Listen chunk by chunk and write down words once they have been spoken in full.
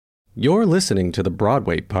You're listening to the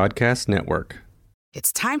Broadway Podcast Network.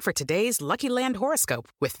 It's time for today's Lucky Land horoscope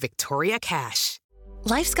with Victoria Cash.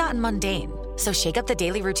 Life's gotten mundane, so shake up the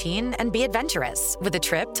daily routine and be adventurous with a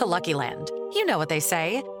trip to Lucky Land. You know what they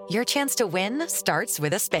say, your chance to win starts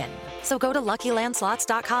with a spin. So go to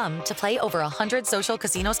LuckyLandSlots.com to play over 100 social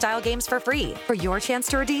casino-style games for free for your chance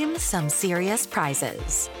to redeem some serious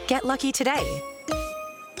prizes. Get lucky today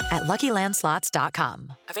at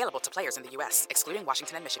LuckyLandSlots.com. Available to players in the U.S., excluding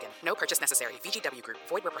Washington and Michigan. No purchase necessary. VGW Group.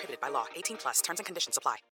 Void where prohibited by law. 18 plus. Terms and conditions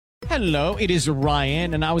apply. Hello, it is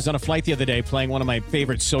Ryan, and I was on a flight the other day playing one of my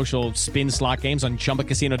favorite social spin slot games on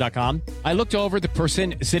ChumbaCasino.com. I looked over at the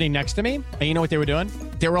person sitting next to me, and you know what they were doing?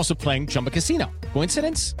 They were also playing Chumba Casino.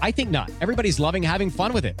 Coincidence? I think not. Everybody's loving having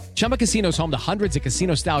fun with it. Chumba Casino is home to hundreds of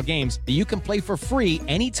casino-style games that you can play for free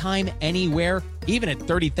anytime, anywhere, even at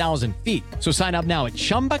 30,000 feet. So sign up now at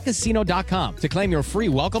ChumbaCasino.com to claim your free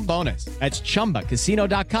welcome bonus. That's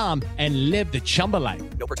ChumbaCasino.com and live the Chumba life.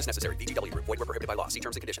 No purchase necessary. VGW Group. Void where prohibited by law. See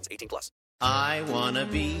terms and conditions. 18 plus. I want to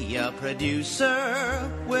be a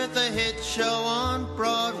producer with a hit show on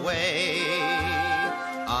Broadway.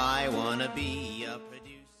 I want to be a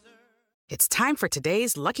producer. It's time for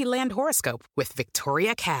today's Lucky Land horoscope with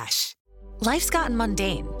Victoria Cash. Life's gotten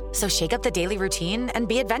mundane, so shake up the daily routine and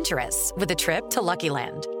be adventurous with a trip to Lucky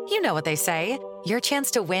Land. You know what they say, your chance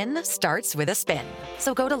to win starts with a spin.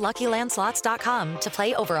 So go to LuckyLandSlots.com to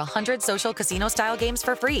play over 100 social casino-style games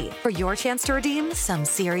for free for your chance to redeem some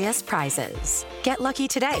serious prizes. Get lucky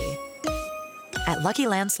today at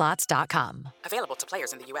LuckyLandSlots.com. Available to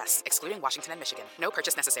players in the U.S., excluding Washington and Michigan. No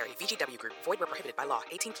purchase necessary. VGW Group. Void where prohibited by law.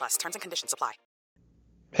 18 plus. Terms and conditions apply.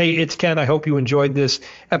 Hey, it's Ken. I hope you enjoyed this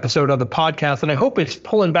episode of the podcast, and I hope it's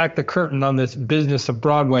pulling back the curtain on this business of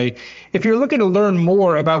Broadway. If you're looking to learn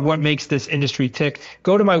more about what makes this industry tick,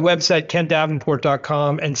 go to my website,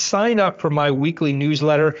 kendavenport.com, and sign up for my weekly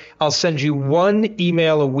newsletter. I'll send you one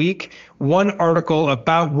email a week, one article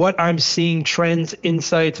about what I'm seeing, trends,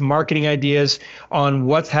 insights, marketing ideas on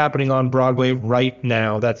what's happening on Broadway right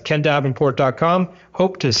now. That's kendavenport.com.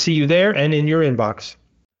 Hope to see you there and in your inbox.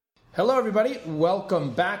 Hello, everybody.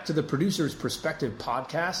 Welcome back to the Producer's Perspective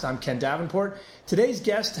podcast. I'm Ken Davenport. Today's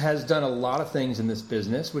guest has done a lot of things in this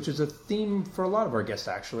business, which is a theme for a lot of our guests,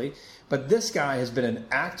 actually. But this guy has been an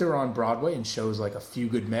actor on Broadway in shows like A Few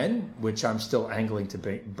Good Men, which I'm still angling to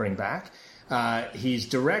bring back. He's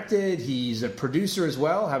directed. He's a producer as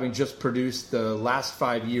well, having just produced the Last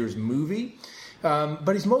 5 Years movie.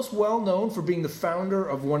 But he's most well known for being the founder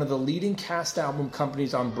of one of the leading cast album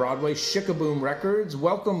companies on Broadway, Chick-A-Boom Records.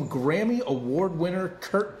 Welcome Grammy Award winner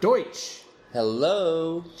Kurt Deutsch.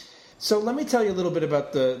 Hello. So let me tell you a little bit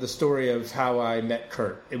about the story of how I met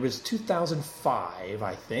Kurt. It was 2005,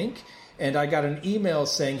 I think, and I got an email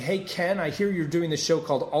saying, "Hey Ken, I hear you're doing this show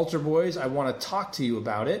called Altar Boys. I want to talk to you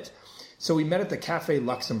about it." So we met at the Cafe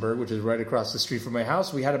Luxembourg, which is right across the street from my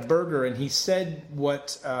house. We had a burger, and he said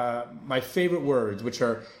what my favorite words, which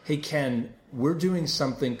are, "Hey, Ken, we're doing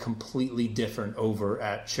something completely different over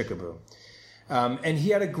at Chick-A-Boom." And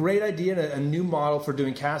he had a great idea, a new model for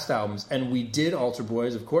doing cast albums. And we did Altar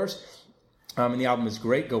Boys, of course. And the album is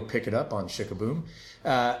great. Go pick it up on Chick-A-Boom.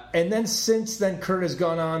 And then since then, Kurt has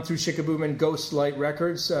gone on through Chick-A-Boom and Ghostlight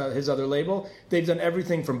Records, his other label. They've done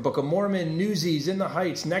everything from Book of Mormon, Newsies, In the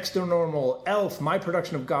Heights, Next to Normal, Elf, my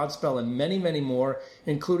production of Godspell, and many, many more,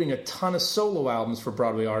 including a ton of solo albums for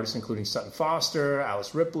Broadway artists, including Sutton Foster,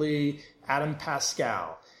 Alice Ripley, Adam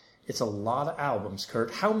Pascal. It's a lot of albums,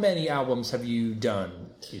 Kurt. How many albums have you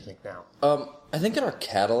done, do you think, now? I think in our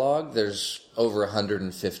catalog, there's over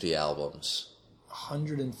 150 albums.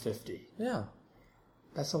 150? Yeah.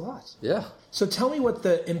 That's a lot. Yeah. So tell me what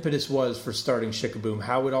the impetus was for starting Chick-A-Boom,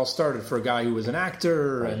 how it all started for a guy who was an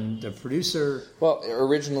actor and a producer. Well,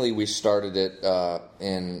 originally we started it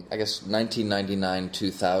in, I guess, 1999,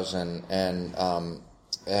 2000,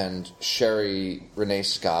 and Sherry Renee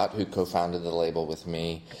Scott, who co-founded the label with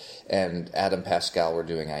me, and Adam Pascal were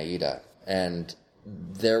doing Aida. And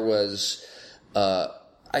there was,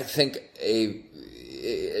 I think,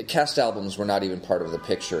 cast albums were not even part of the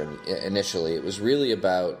picture initially. It was really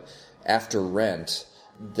about, after Rent,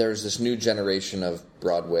 there's this new generation of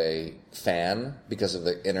Broadway fan because of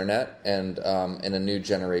the internet, and a new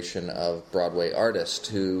generation of Broadway artists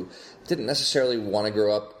who didn't necessarily want to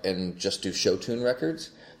grow up and just do show tune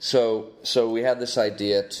records. So we had this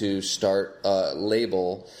idea to start a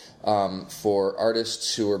label for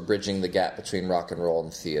artists who are bridging the gap between rock and roll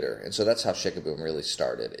and theater. And so that's how Chick-A-Boom really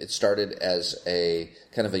started. It started as a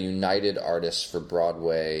kind of a united artist for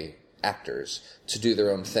Broadway actors to do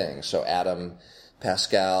their own thing. So Adam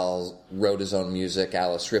Pascal wrote his own music,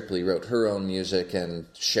 Alice Ripley wrote her own music, and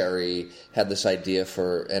Sherry had this idea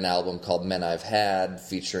for an album called Men I've Had,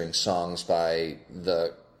 featuring songs by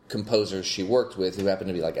the composers she worked with, who happened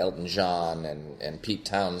to be like Elton John and Pete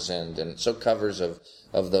Townsend, and so covers of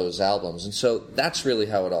those albums. And so that's really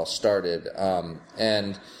how it all started.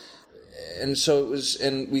 And so it was,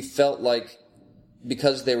 and we felt like,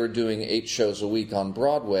 because they were doing 8 shows a week on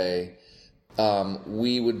Broadway,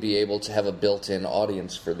 we would be able to have a built-in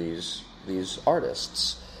audience for these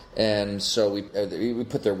artists. And so we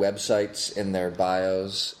put their websites in their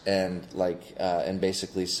bios, and and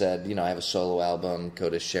basically said, I have a solo album, go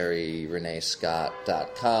to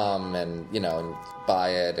SherryReneeScott.com and buy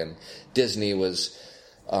it. And Disney was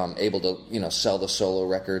able to sell the solo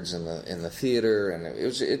records in the theater,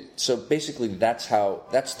 and so basically that's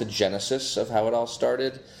the genesis of how it all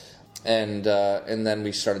started. And then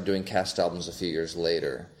we started doing cast albums a few years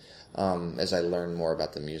later, as I learned more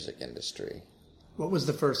about the music industry. What was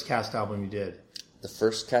the first cast album you did? The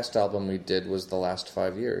first cast album we did was The Last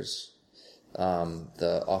 5 Years,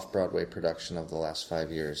 the off-Broadway production of The Last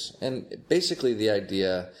 5 Years. And basically the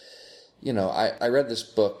idea, I read this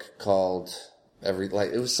book called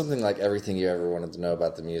it was something like Everything You Ever Wanted to Know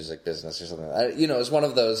About the Music Business or something. It was one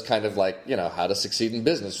of those kind of how to succeed in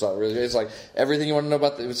business. It's like Everything You Want to Know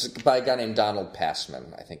About. It was by a guy named Donald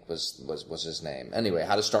Passman, I think was his name. Anyway,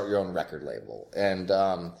 How to Start Your Own Record Label.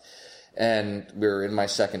 And we were in my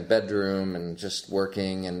second bedroom and just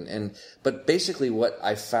working. But basically what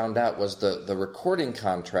I found out was the recording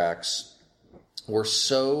contracts were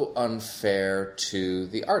so unfair to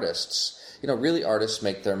the artists. Really artists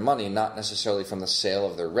make their money not necessarily from the sale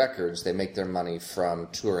of their records. They make their money from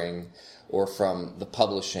touring or from the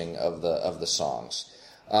publishing of the songs.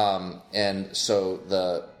 And so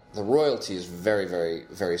the royalty is very, very,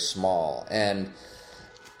 very small. And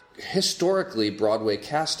historically, Broadway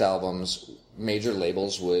cast albums, major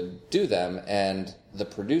labels would do them, and the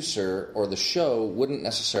producer or the show wouldn't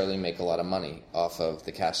necessarily make a lot of money off of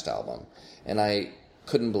the cast album. And I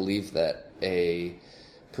couldn't believe that a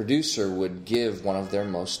producer would give one of their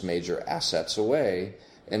most major assets away.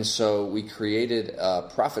 And so we created a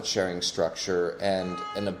profit-sharing structure and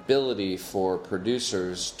an ability for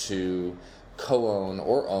producers to co-own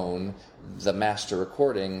or own the master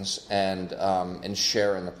recordings and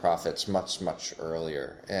share in the profits much, much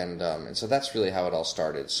earlier. And so that's really how it all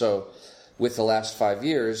started. So with The Last 5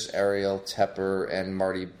 Years, Ariel Tepper and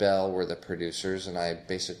Marty Bell were the producers, and I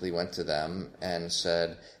basically went to them and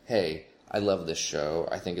said, hey, I love this show.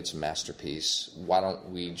 I think it's a masterpiece. Why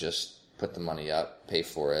don't we just put the money up, pay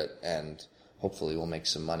for it, and hopefully we'll make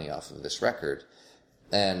some money off of this record.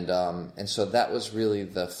 And so that was really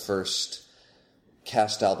the first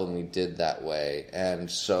cast album we did that way. And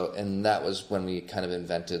that was when we kind of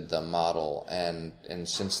invented the model. And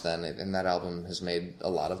since then, and that album has made a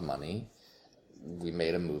lot of money. We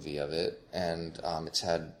made a movie of it, and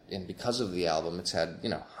because of the album, it's had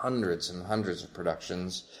hundreds and hundreds of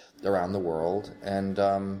productions around the world, and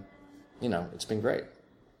it's been great.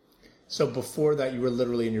 So before that, you were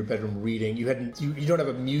literally in your bedroom reading. You don't have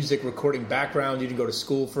a music recording background. You didn't go to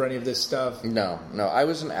school for any of this stuff. No. I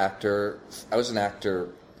was an actor,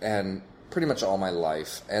 and pretty much all my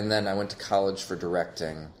life. And then I went to college for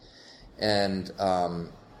directing, and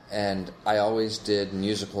I always did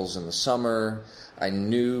musicals in the summer. I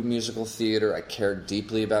knew musical theater. I cared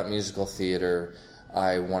deeply about musical theater.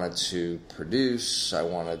 I wanted to produce. I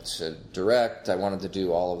wanted to direct. I wanted to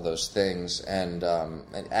do all of those things. And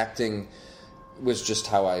acting was just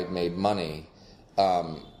how I made money,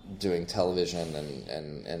 doing television.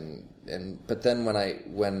 But then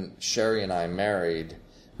when Sherry and I married,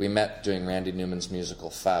 we met doing Randy Newman's musical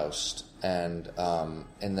Faust, and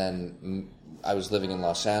then I was living in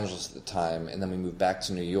Los Angeles at the time, and then we moved back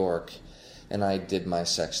to New York, and I did my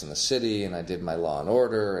Sex and the City, and I did my Law and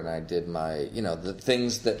Order, and I did my, the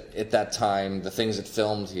things that at that time, the things that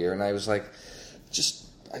filmed here, and I was like,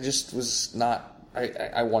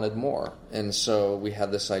 I wanted more, and so we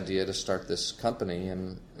had this idea to start this company,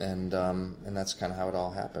 and that's kind of how it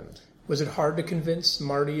all happened. Was it hard to convince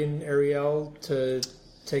Marty and Ariel to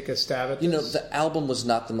take a stab at this? The album was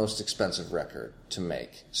not the most expensive record to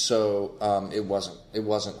make, so it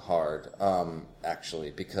wasn't hard,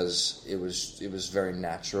 actually, because it was very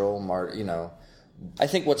natural. I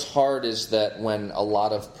think what's hard is that when a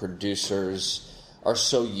lot of producers are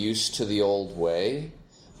so used to the old way,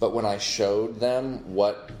 but when I showed them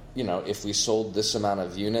what, if we sold this amount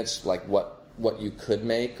of units, like what you could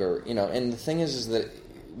make, or and the thing is that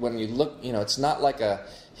when you look, it's not like a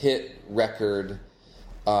hit record.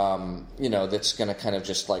 That's going to kind of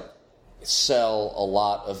just like sell a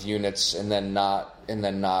lot of units and then not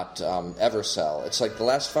ever sell. It's like the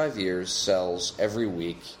last 5 years sells every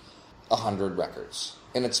week 100 records,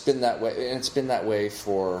 and it's been that way. And it's been that way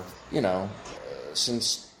for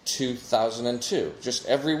since 2002. Just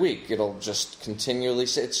every week, it'll just continually.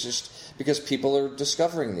 It's just because people are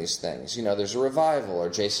discovering these things. There's a revival, or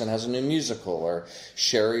Jason has a new musical, or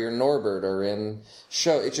Sherry or Norbert are in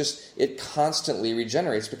show. It constantly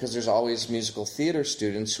regenerates because there's always musical theater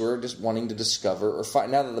students who are just wanting to discover or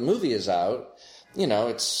find. Now that the movie is out,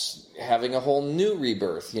 it's having a whole new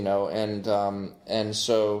rebirth. And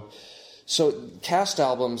so cast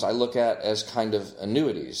albums I look at as kind of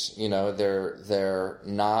annuities. They're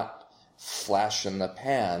not flash in the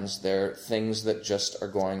pans. They're things that just are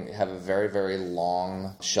going to have a very, very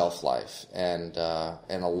long shelf life and a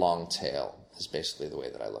long tail is basically the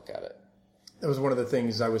way that I look at it. That was one of the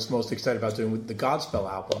things I was most excited about doing with the Godspell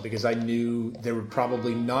album, because I knew there would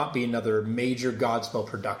probably not be another major Godspell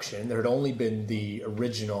production. There had only been the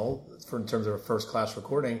original in terms of a first-class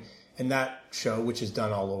recording, and that show, which is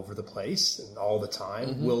done all over the place and all the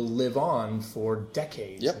time, will live on for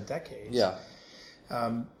decades and decades. Yeah.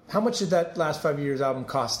 How much did that last 5 years album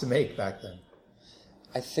cost to make back then?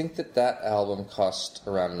 I think that album cost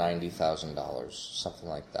around $90,000, something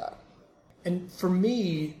like that. And for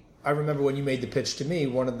me, I remember when you made the pitch to me,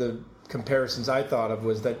 one of the comparisons I thought of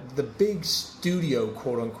was that the big studio,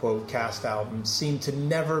 quote-unquote, cast albums seemed to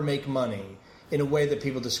never make money in a way that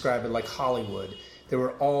people describe it like Hollywood. There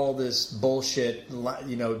were all this bullshit,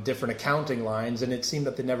 different accounting lines, and it seemed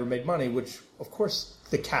that they never made money, which, of course,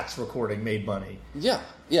 the Cats recording made money. Yeah.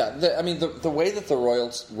 The way that the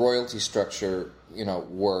royalty structure,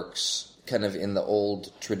 works kind of in the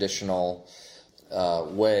old traditional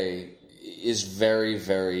way is very,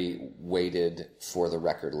 very weighted for the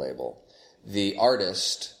record label. The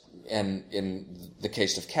artist, and in the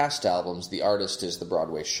case of cast albums, the artist is the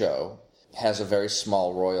Broadway show, has a very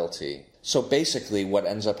small royalty. So basically what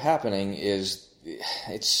ends up happening is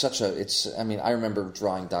I remember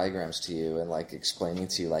drawing diagrams to you and explaining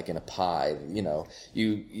to you in a pie,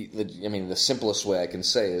 the simplest way I can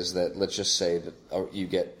say is that let's just say that you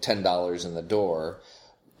get $10 in the door,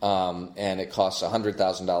 and it costs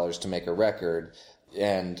 $100,000 to make a record,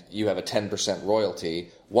 and you have a 10%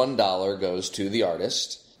 royalty. $1 goes to the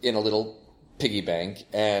artist in a little piggy bank,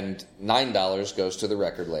 and $9 goes to the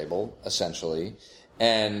record label, essentially.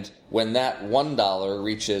 And when that $1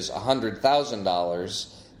 reaches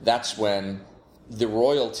 $100,000, that's when the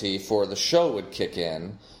royalty for the show would kick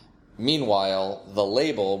in. Meanwhile, the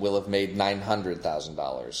label will have made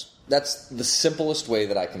 $900,000. That's the simplest way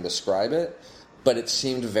that I can describe it, but it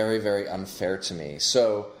seemed very, very unfair to me.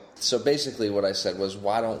 So basically what I said was,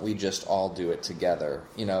 why don't we just all do it together?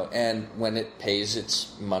 And when it pays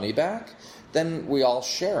its money back, then we all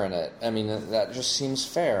share in it. I mean, that just seems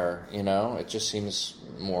fair, It just seems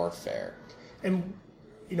more fair. And,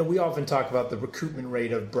 we often talk about the recoupment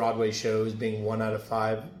rate of Broadway shows being 1 out of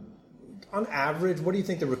 5. On average, what do you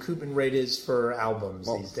think the recoupment rate is for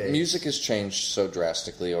albums these days? Music has changed so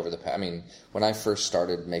drastically over the past. I mean, when I first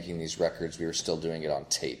started making these records, we were still doing it on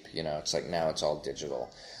tape. It's like now it's all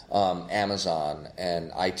digital. Amazon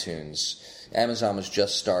and iTunes. Amazon was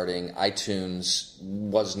just starting. iTunes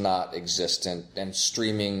was not existent. And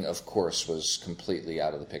streaming, of course, was completely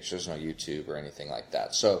out of the picture. There's no YouTube or anything like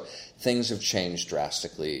that. So things have changed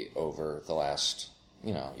drastically over the last,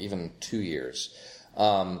 even 2 years.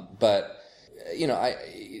 But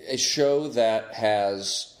a show that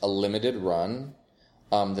has a limited run,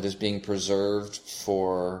 that is being preserved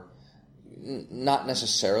for not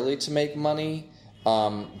necessarily to make money,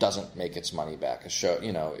 doesn't make its money back. A show,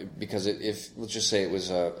 because if let's just say it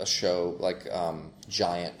was a show like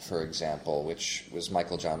Giant, for example, which was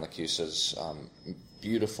Michael John LaCusa's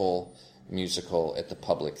beautiful musical at the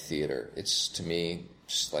Public Theater. It's, to me,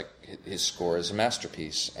 just like his score is a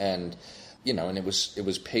masterpiece, and and it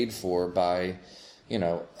was paid for by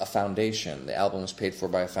a foundation. The album was paid for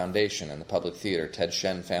by a foundation in the Public Theater, Ted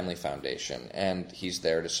Shen Family Foundation, and he's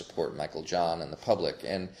there to support Michael John and the public,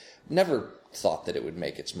 and never thought that it would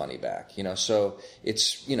make its money back. So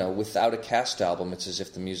it's, without a cast album, it's as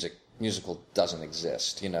if the musical doesn't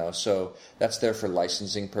exist, So that's there for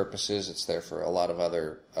licensing purposes. It's there for a lot of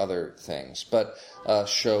other things. But a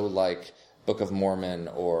show like Book of Mormon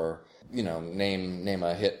or, name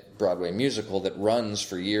a hit Broadway musical that runs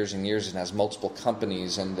for years and years and has multiple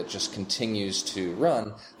companies and that just continues to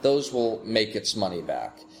run, those will make its money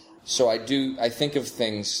back. So I think of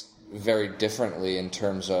things very differently in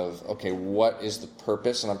terms of, okay, what is the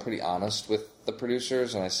purpose? And I'm pretty honest with the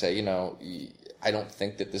producers, and I say, I don't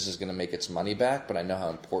think that this is going to make its money back, but I know how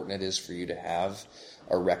important it is for you to have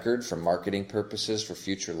a record for marketing purposes, for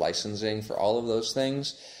future licensing, for all of those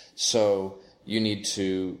things. So you need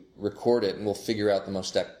to record it, and we'll figure out the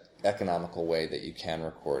most economical way that you can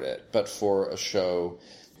record it. But for a show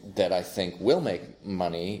that I think will make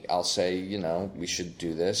money, I'll say, we should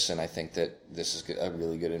do this, and I think that this is a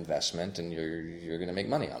really good investment, and you're going to make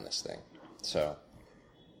money on this thing. So,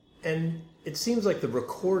 and it seems like the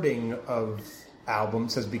recording of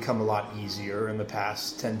albums has become a lot easier in the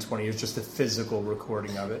past 10, 20 years, just the physical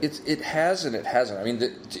recording of it. It has and it hasn't. I mean,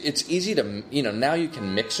 it's easy to, now you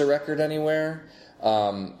can mix a record anywhere.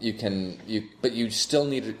 But you still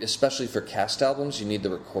need, especially for cast albums, you need the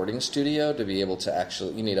recording studio to be able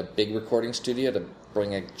to you need a big recording studio to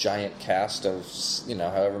bring a giant cast of,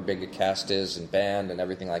 however big a cast is and band and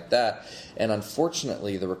everything like that. And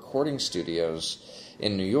unfortunately, the recording studios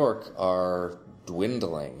in New York are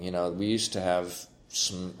dwindling. We used to have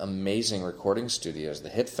some amazing recording studios, the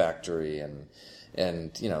Hit Factory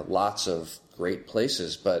and lots of great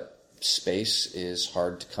places, but space is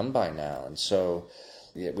hard to come by now, and so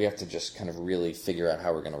we have to just kind of really figure out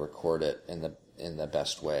how we're going to record it in the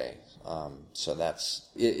best way. So that's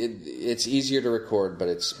it's easier to record, but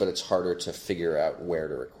it's harder to figure out where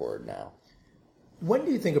to record now. When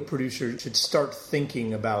do you think a producer should start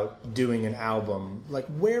thinking about doing an album? Like,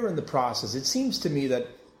 where in the process? It seems to me that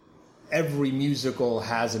every musical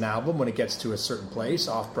has an album when it gets to a certain place,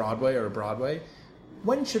 off Broadway or Broadway.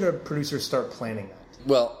 When should a producer start planning that?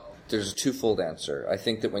 Well, there's a twofold answer. I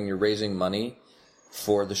think that when you're raising money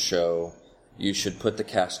for the show, you should put the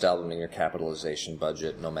cast album in your capitalization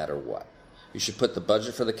budget no matter what. You should put the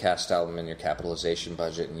budget for the cast album in your capitalization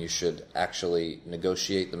budget, and you should actually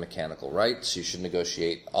negotiate the mechanical rights. You should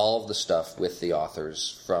negotiate all of the stuff with the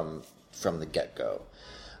authors from the get-go.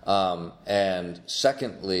 And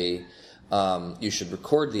secondly, you should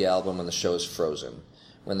record the album when the show is frozen,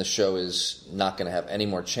 when the show is not going to have any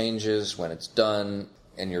more changes, when it's done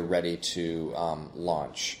and you're ready to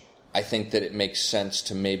launch. I think that it makes sense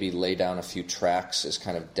to maybe lay down a few tracks as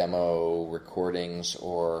kind of demo recordings,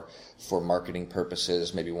 or for marketing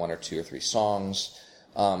purposes, maybe 1 or 2 or 3 songs,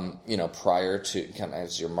 prior to kind of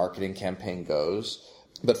as your marketing campaign goes.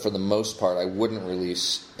 But for the most part, I wouldn't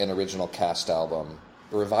release an original cast album.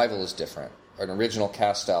 A revival is different. An original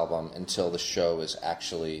cast album until the show is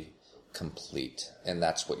actually complete, and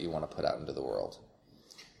that's what you want to put out into the world.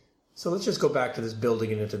 So let's just go back to this building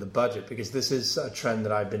it into the budget, because this is a trend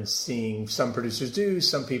that I've been seeing some producers do.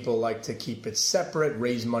 Some people like to keep it separate,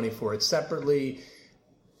 raise money for it separately.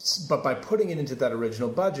 But by putting it into that original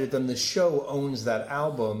budget, then the show owns that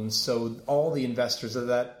album. So all the investors of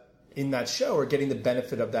that in that show are getting the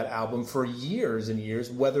benefit of that album for years and years,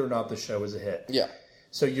 whether or not the show is a hit. Yeah.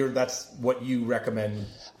 So that's what you recommend?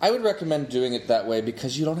 I would recommend doing it that way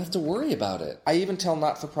because you don't have to worry about it. I even tell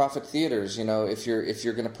not-for-profit theaters, if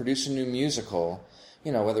you're going to produce a new musical,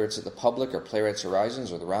 whether it's at the Public or Playwrights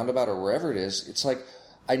Horizons or the Roundabout or wherever it is, it's like,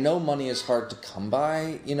 I know money is hard to come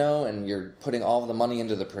by, and you're putting all of the money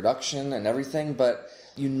into the production and everything, but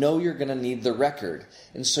you're going to need the record.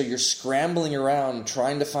 And so you're scrambling around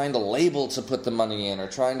trying to find a label to put the money in, or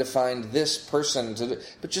trying to find this person to do,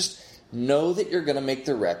 but just know that you're going to make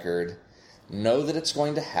the record, know that it's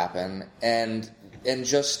going to happen, and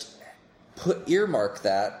just earmark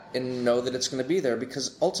that and know that it's going to be there,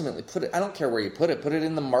 because ultimately I don't care where you put it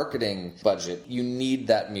in the marketing budget. You need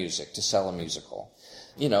that music to sell a musical.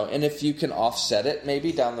 And if you can offset it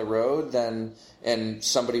maybe down the road, then, and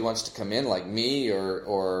somebody wants to come in like me,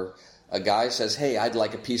 or a guy says, hey, I'd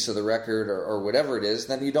like a piece of the record, or whatever it is,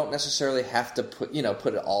 then you don't necessarily have to put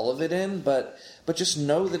all of it in, but just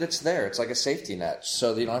know that it's there. It's like a safety net,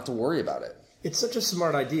 so that you don't have to worry about it. It's such a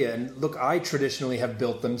smart idea. And look, I traditionally have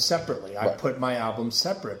built them separately. I put my albums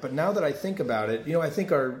separate. But now that I think about it, I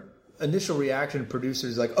think our initial reaction to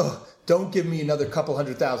producers is like, oh, don't give me another couple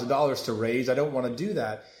 $100,000 to raise. I don't want to do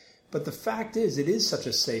that. But the fact is, it is such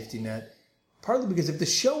a safety net. Partly because if the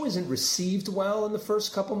show isn't received well in the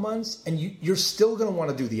first couple months, and you're still going to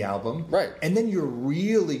want to do the album, right? And then you're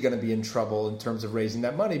really going to be in trouble in terms of raising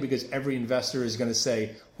that money, because every investor is going to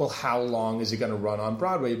say, well, how long is it going to run on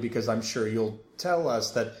Broadway? Because I'm sure you'll tell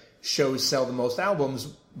us that shows sell the most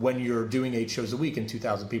albums when you're doing 8 shows a week and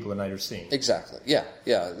 2,000 people a night are seeing. Exactly. Yeah.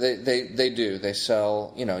 They do. They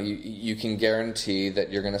sell. You can guarantee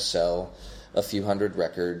that you're going to sell a few hundred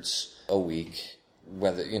records a week,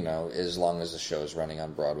 whether, as long as the show is running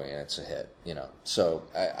on Broadway and it's a hit, So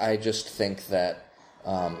I just think that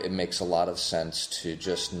it makes a lot of sense to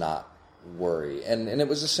just not worry. And it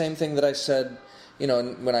was the same thing that I said,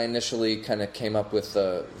 when I initially kind of came up with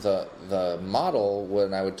the model,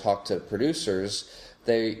 when I would talk to producers,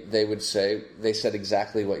 they said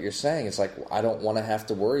exactly what you're saying. It's like, I don't want to have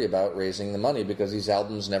to worry about raising the money because these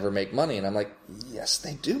albums never make money. And I'm like, yes,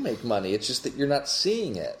 they do make money. It's just that you're not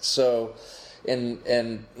seeing it. So, and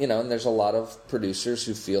there's a lot of producers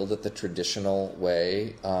who feel that the traditional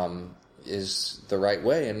way is the right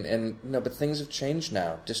way. And but things have changed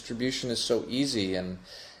now. Distribution is so easy, and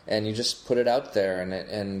you just put it out there,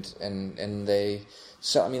 and they.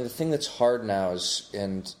 So I mean, the thing that's hard now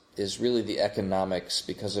is really the economics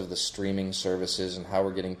because of the streaming services and how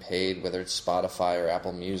we're getting paid, whether it's Spotify or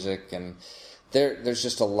Apple Music. And there's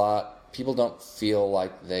just a lot. People don't feel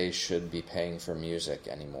like they should be paying for music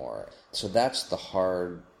anymore. So that's the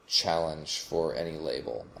hard challenge for any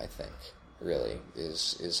label, I think, really,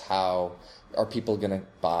 is how are people going to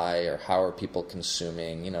buy, or how are people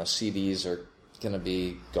consuming? CDs are going to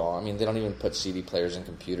be gone. I mean, they don't even put CD players in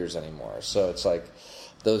computers anymore. So it's like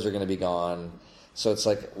those are going to be gone. So it's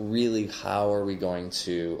like, really, how are we going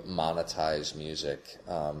to monetize music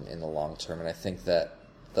in the long term? And I think that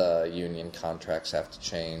the union contracts have to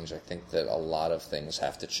change. I think that a lot of things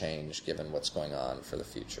have to change given what's going on for the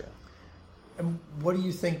future. And what do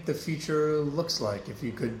you think the future looks like if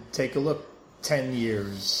you could take a look 10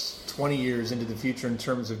 years, 20 years into the future in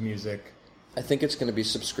terms of music? I think it's going to be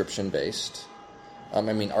subscription-based. I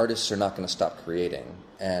mean, artists are not going to stop creating,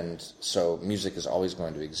 and so music is always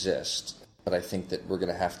going to exist. But I think that we're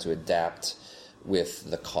going to have to adapt with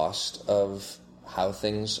the cost of how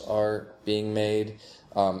things are being made.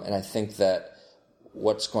 And I think that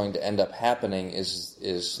what's going to end up happening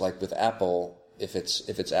is like with Apple, if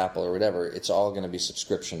it's Apple or whatever, it's all going to be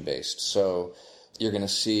subscription based. So you're going to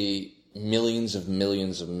see millions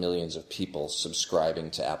of people subscribing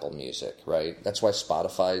to Apple Music, right? That's why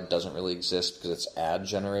Spotify doesn't really exist, because it's ad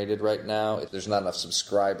generated right now. There's not enough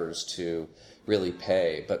subscribers to really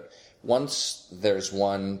pay. But once there's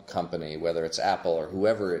one company, whether it's Apple or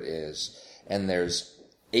whoever it is, and there's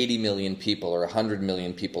 80 million people or 100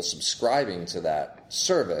 million people subscribing to that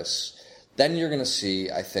service, then you're going to see,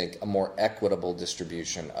 I think, a more equitable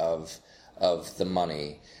distribution of the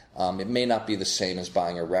money. It may not be the same as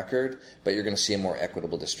buying a record, but you're going to see a more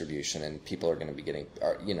equitable distribution, and people are going to be getting,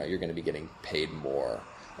 you're going to be getting paid more,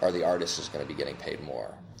 or the artist is going to be getting paid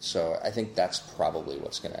more. So I think that's probably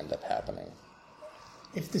what's going to end up happening.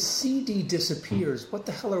 If the CD disappears, what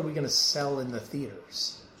the hell are we going to sell in the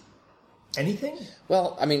theaters? Anything?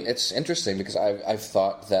 Well, I mean, it's interesting because I've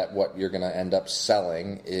thought that what you're going to end up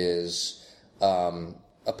selling is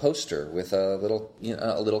a poster with a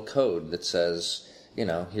little code that says,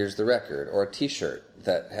 here's the record, or a T-shirt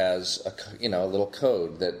that has a little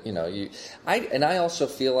code that I also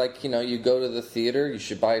feel like you go to the theater, you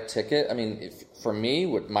should buy a ticket. I mean, for me,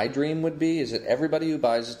 what my dream would be is that everybody who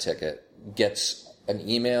buys a ticket gets an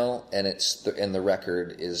email, and the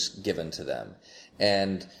record is given to them.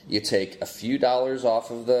 And you take a few dollars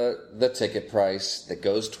off of the ticket price that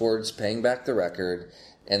goes towards paying back the record,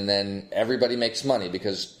 and then everybody makes money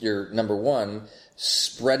because you're, number one,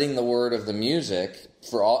 spreading the word of the music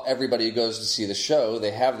for everybody who goes to see the show.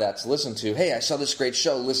 They have that to listen to. Hey, I saw this great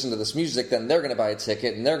show, listen to this music, then they're going to buy a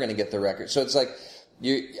ticket and they're going to get the record. So it's like,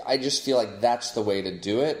 I just feel like that's the way to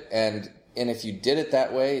do it. And if you did it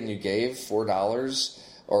that way and you gave $4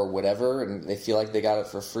 or whatever, and they feel like they got it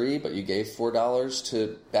for free, but you gave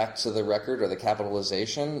 $4 back to the record or the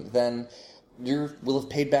capitalization, then you will have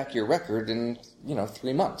paid back your record in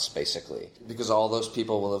 3 months, basically, because all those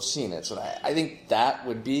people will have seen it. So I think that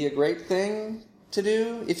would be a great thing to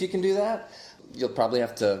do if you can do that. You'll probably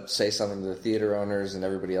have to say something to the theater owners and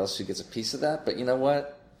everybody else who gets a piece of that. But you know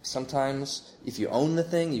what? Sometimes if you own the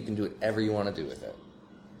thing, you can do whatever you want to do with it.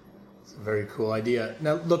 It's a very cool idea.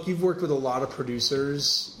 Now, look, you've worked with a lot of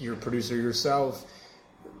producers. You're a producer yourself.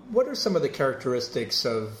 What are some of the characteristics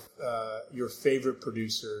of your favorite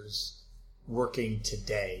producers working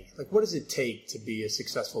today? Like, what does it take to be a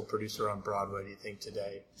successful producer on Broadway, do you think,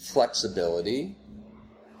 today? Flexibility,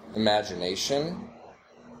 imagination,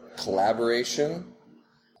 collaboration,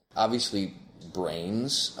 obviously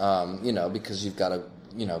brains, because you've got to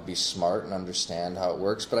be smart and understand how it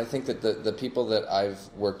works. But I think that the people that I've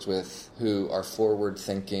worked with who are forward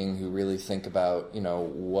thinking, who really think about,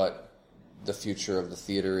 what the future of the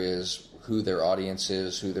theater is, who their audience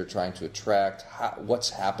is, who they're trying to attract, what's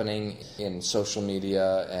happening in social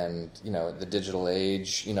media and, the digital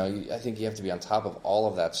age, I think you have to be on top of all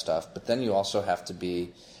of that stuff. But then you also have to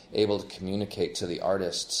be able to communicate to the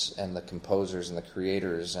artists and the composers and the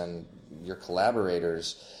creators and your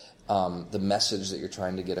collaborators the message that you're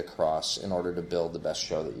trying to get across in order to build the best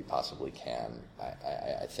show that you possibly can,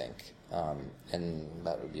 I think. And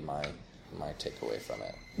that would be my takeaway from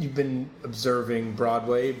it. You've been observing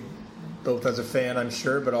Broadway, both as a fan, I'm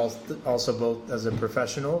sure, but also both as a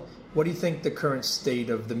professional. What do you think the current state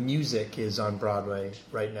of the music is on Broadway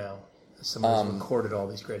right now? Someone who's recorded all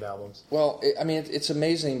these great albums. Well, it's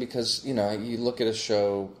amazing because, you look at a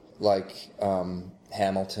show like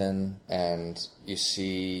Hamilton and you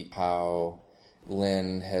see how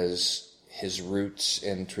Lin has his roots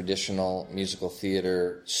in traditional musical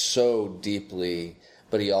theater so deeply,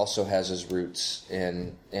 but he also has his roots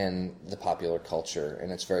in the popular culture,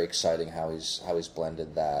 and it's very exciting how he's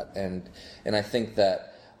blended that. And I think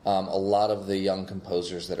that a lot of the young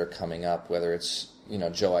composers that are coming up, whether it's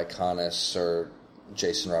Joe Iconis or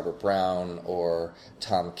Jason Robert Brown or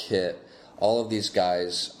Tom Kitt, all of these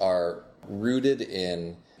guys are rooted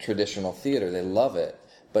in traditional theater. They love it.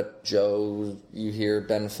 But Joe, you hear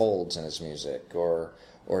Ben Folds in his music, or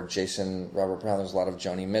Jason Robert Brown. There's a lot of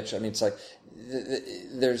Joni Mitchell. I mean, it's like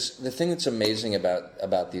there's the thing that's amazing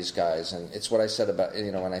about these guys, and it's what I said about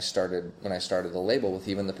when I started the label with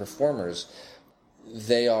even the performers.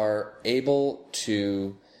 They are able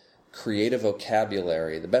to create a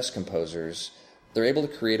vocabulary. The best composers, they're able to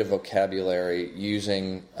create a vocabulary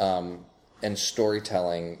using and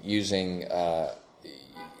storytelling using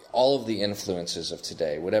all of the influences of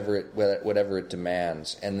today, whatever it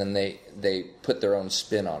demands, and then they put their own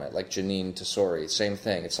spin on it. Like Janine Tesori, same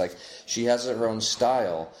thing. It's like she has her own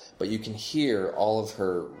style, but you can hear all of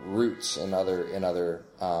her roots in other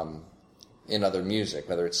music,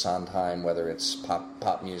 whether it's Sondheim, whether it's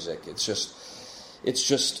pop music.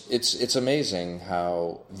 It's amazing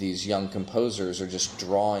how these young composers are just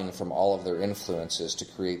drawing from all of their influences to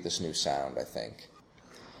create this new sound, I think.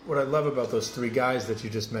 What I love about those three guys that you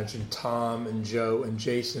just mentioned, Tom and Joe and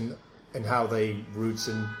Jason, and how they roots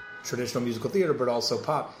in traditional musical theater, but also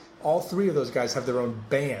pop, all three of those guys have their own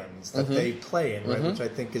bands that they play in, right? Which I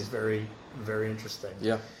think is very, very interesting.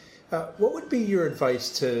 Yeah. What would be your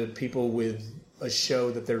advice to people with a show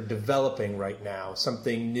that they're developing right now,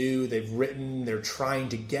 something new they've written, they're trying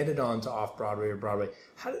to get it onto Off-Broadway or Broadway?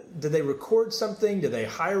 Do they record something? Do they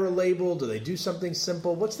hire a label? Do they do something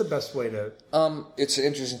simple? What's the best way to... It's an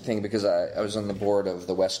interesting thing because I was on the board of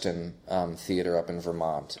the Weston Theater up in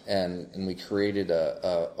Vermont, and we created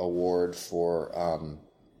a award for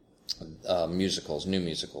musicals, new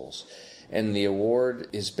musicals. And the award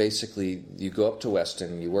is basically, you go up to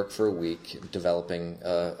Weston, you work for a week developing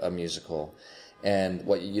a musical, and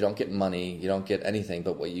you don't get money, you don't get anything,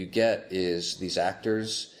 but what you get is these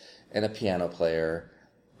actors and a piano player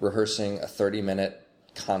rehearsing a 30-minute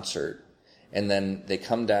concert, and then they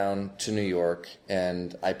come down to New York,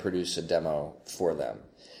 and I produce a demo for them.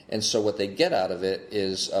 And so what they get out of it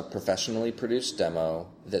is a professionally produced demo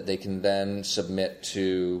that they can then submit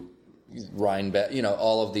to Rhinebeck,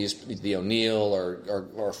 all of these, the O'Neill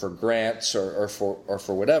or for grants or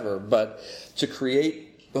for whatever, but to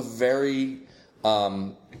create a very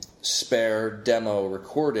spare demo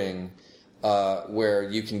recording where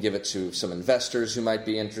you can give it to some investors who might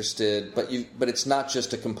be interested, but it's not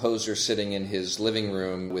just a composer sitting in his living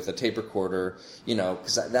room with a tape recorder,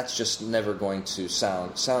 because that's just never going to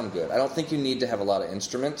sound good. I don't think you need to have a lot of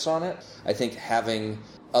instruments on it. I think having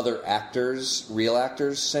other actors, real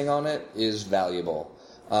actors, sing on it is valuable,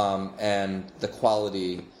 and the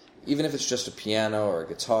quality, even if it's just a piano or a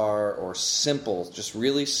guitar or simple, just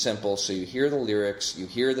really simple, so you hear the lyrics, you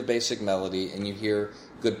hear the basic melody, and you hear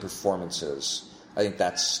good performances. I think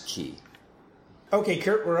that's key. Okay,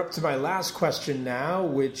 Kurt, we're up to my last question now,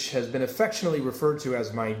 which has been affectionately referred to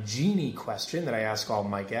as my genie question that I ask all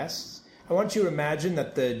my guests. I want you to imagine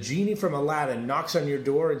that the genie from Aladdin knocks on your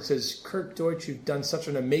door and says, Kurt Deutsch, you've done such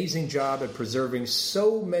an amazing job at preserving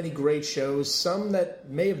so many great shows, some that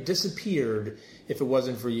may have disappeared if it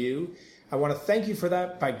wasn't for you. I want to thank you for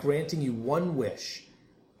that by granting you one wish.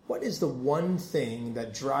 What is the one thing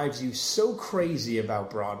that drives you so crazy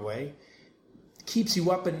about Broadway, keeps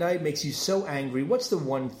you up at night, makes you so angry? What's the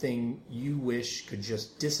one thing you wish could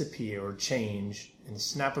just disappear or change in the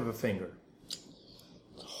snap of a finger?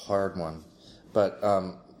 Hard one. But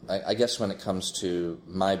I guess when it comes to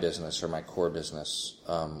my business or my core business,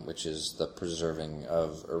 which is the preserving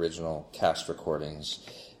of original cast recordings,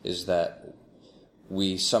 is that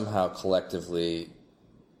we somehow collectively,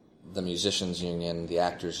 the musicians union, the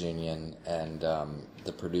actors union, and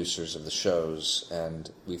the producers of the shows, and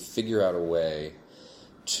we figure out a way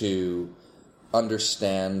to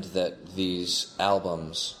understand that these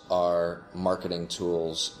albums are marketing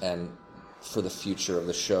tools and for the future of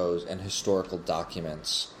the shows and historical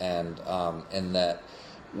documents, and that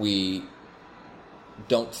we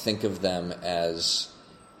don't think of them as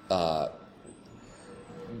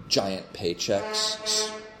giant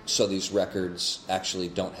paychecks, so these records actually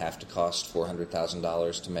don't have to cost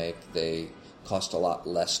 $400,000 to make. They cost a lot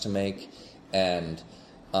less to make, and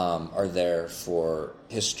are there for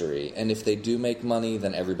history. And if they do make money,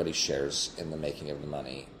 then everybody shares in the making of the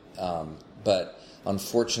money. But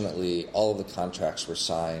unfortunately, all of the contracts were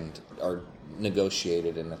signed or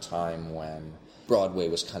negotiated in a time when Broadway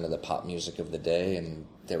was kind of the pop music of the day, and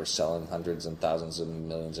they were selling hundreds and thousands and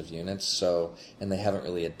millions of units. So, and they haven't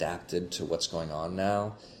really adapted to what's going on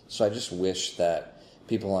now. So I just wish that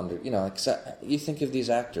people you think of these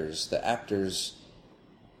actors. The actors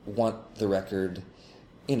want the record,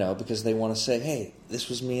 because they want to say, hey, this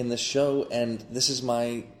was me in this show, and this is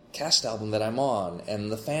my cast album that I'm on,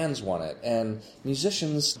 and the fans want it, and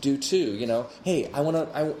musicians do too. Hey,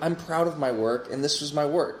 I'm proud of my work, and this was my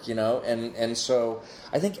work. And so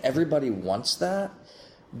I think everybody wants that,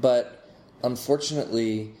 but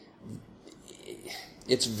unfortunately,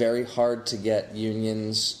 it's very hard to get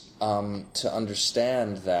unions to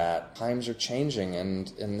understand that times are changing, and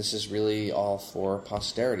this is really all for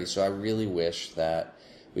posterity. So I really wish that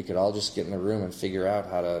we could all just get in the room and figure out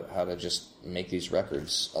how to just make these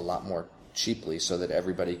records a lot more cheaply so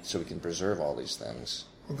we can preserve all these things.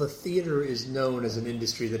 Well, the theater is known as an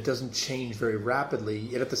industry that doesn't change very rapidly,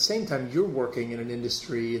 yet at the same time you're working in an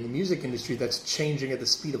industry, in the music industry, that's changing at the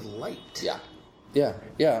speed of light. Yeah.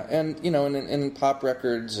 And, and pop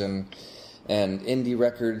records and indie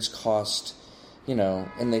records cost,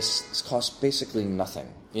 and they cost basically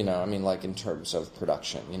nothing. Like in terms of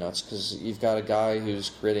production, it's because you've got a guy who's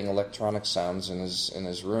creating electronic sounds in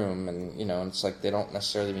his room, and and it's like they don't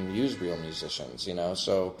necessarily even use real musicians,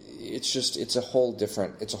 so it's a whole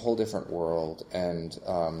different world, and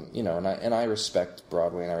and I respect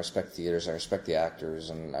Broadway, and I respect theaters, I respect the actors,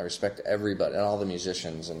 and I respect everybody and all the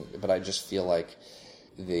musicians, but I just feel like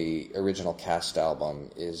the original cast album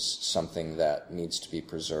is something that needs to be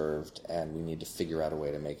preserved, and we need to figure out a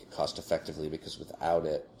way to make it cost effectively, because without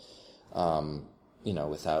it,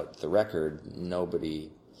 without the record,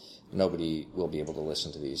 nobody will be able to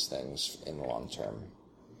listen to these things in the long term.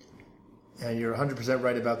 And you're 100%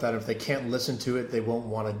 right about that. If they can't listen to it, they won't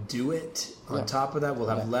want to do it. On top of that, we'll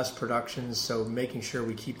have less productions, so making sure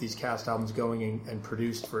we keep these cast albums going and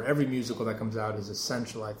produced for every musical that comes out is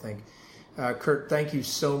essential, I think. Kurt, thank you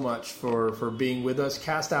so much for being with us.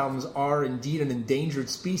 Cast albums are indeed an endangered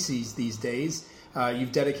species these days.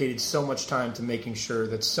 You've dedicated so much time to making sure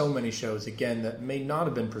that so many shows, again, that may not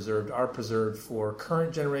have been preserved, are preserved for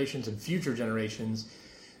current generations and future generations,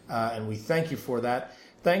 and we thank you for that.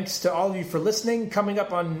 Thanks to all of you for listening. Coming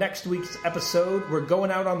up on next week's episode, we're going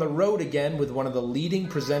out on the road again with one of the leading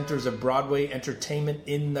presenters of Broadway entertainment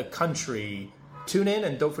in the country. Tune in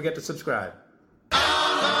and don't forget to subscribe.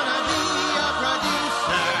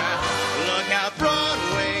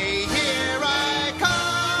 Broadway, here I come.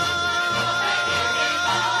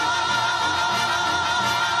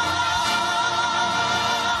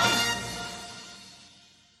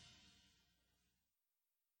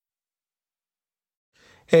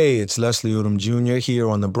 Hey, it's Leslie Odom Jr. here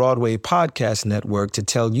on the Broadway Podcast Network to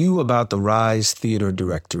tell you about the Rise Theater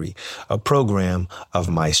Directory, a program of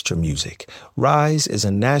Maestro Music. Rise is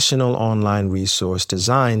a national online resource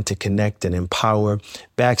designed to connect and empower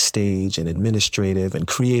backstage and administrative and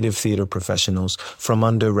creative theater professionals from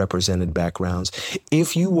underrepresented backgrounds.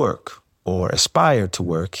 If you work or aspire to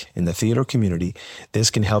work in the theater community,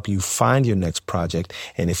 this can help you find your next project.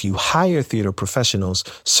 And if you hire theater professionals,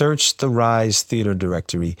 search the Rise Theater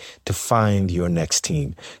Directory to find your next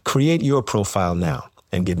team. Create your profile now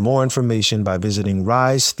and get more information by visiting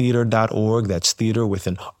risetheater.org. That's theater with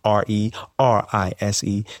an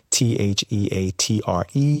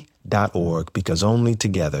risetheatre.org, because only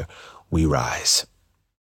together we rise.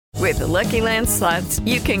 With the Lucky Land Slots,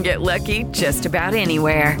 you can get lucky just about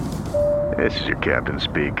anywhere. This is your captain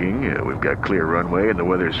speaking. We've got clear runway and the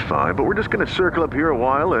weather's fine, but we're just going to circle up here a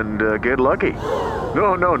while and get lucky.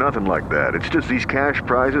 No, nothing like that. It's just these cash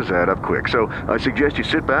prizes add up quick. So I suggest you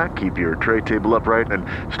sit back, keep your tray table upright, and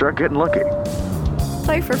start getting lucky.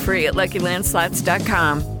 Play for free at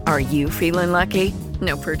LuckyLandSlots.com. Are you feeling lucky?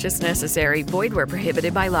 No purchase necessary. Void where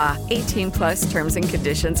prohibited by law. 18+ terms and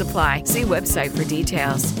conditions apply. See website for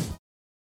details.